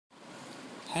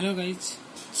Hello guys,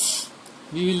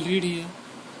 we will read here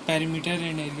perimeter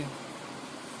and area.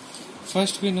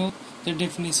 First we know the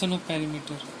definition of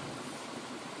perimeter.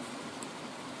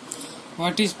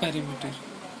 What is perimeter?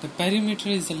 The perimeter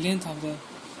is the length of the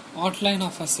outline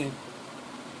of a shape.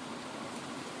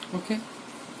 Okay?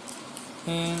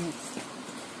 And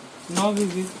now we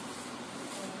will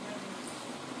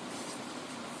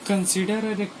consider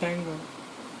a rectangle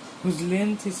whose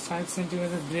length is 5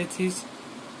 cm, breadth is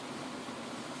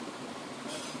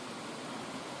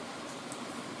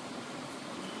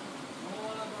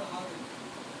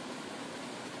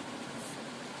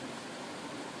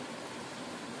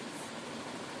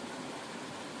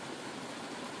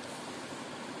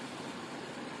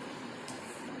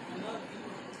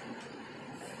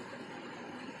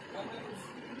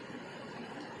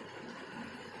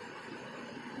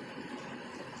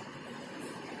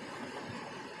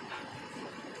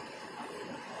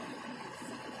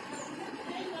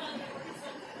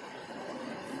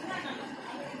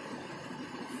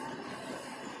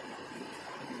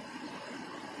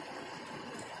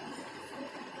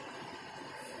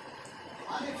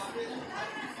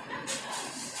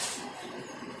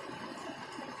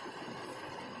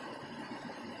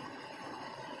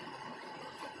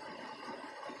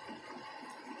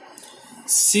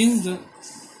 'Since the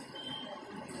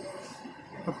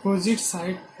opposite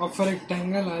sides of a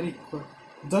rectangle are equal,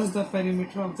 thus the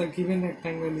perimeter of the given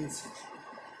rectangle is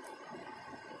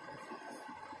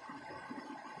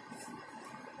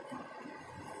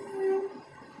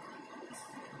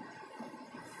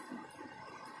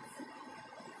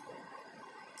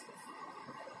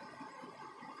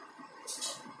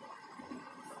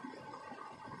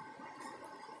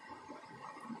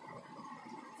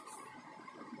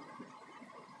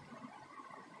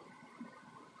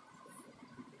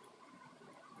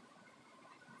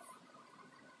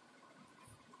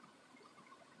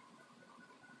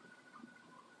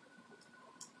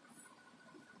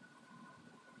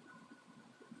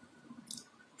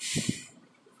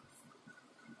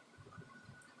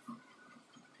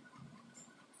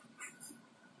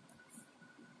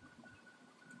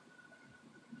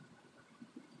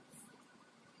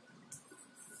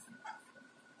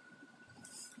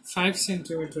five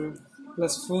centimeter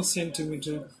plus 4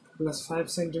 centimeter plus 5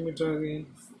 centimeter again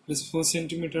plus 4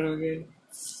 centimeter again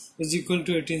is equal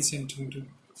to 18 centimeter.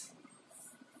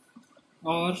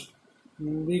 Or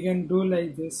we can do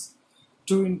like this: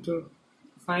 2 into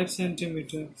 5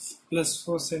 centimeter plus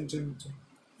 4 centimeter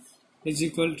is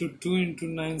equal to 2 into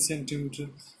 9 centimeter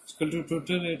is equal to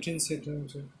total 18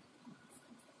 centimeter.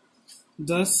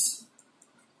 Thus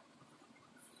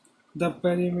the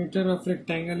perimeter of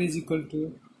rectangle is equal to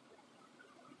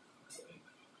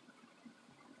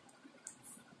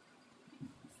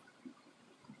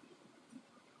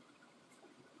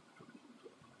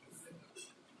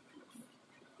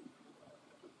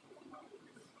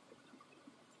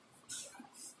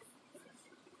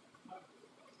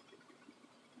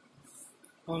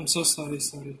I'm so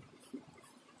sorry.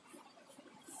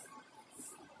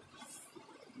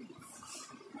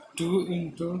 2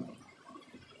 into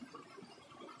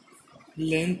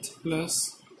length plus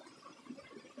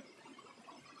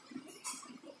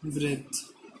breadth.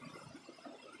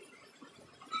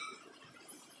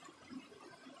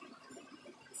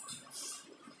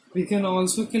 We can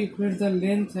also calculate the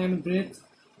length and breadth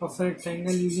of a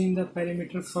rectangle using the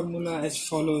perimeter formula as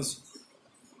follows.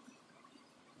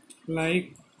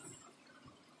 Like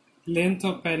length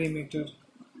of perimeter,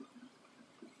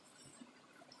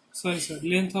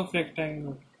 length of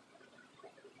rectangle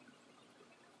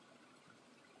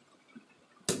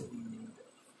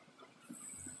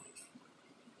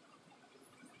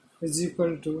is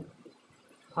equal to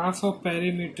half of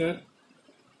perimeter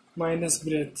minus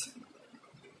breadth.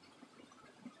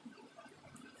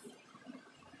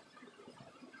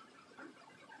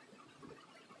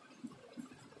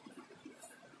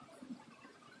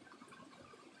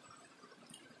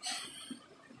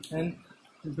 And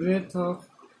breadth of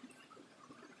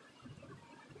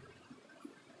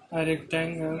a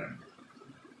rectangle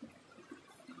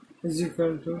is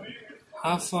equal to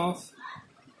half of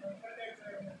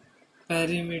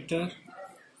perimeter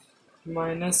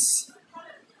minus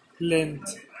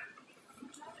length.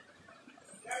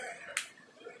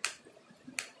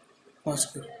 Pause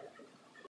करो.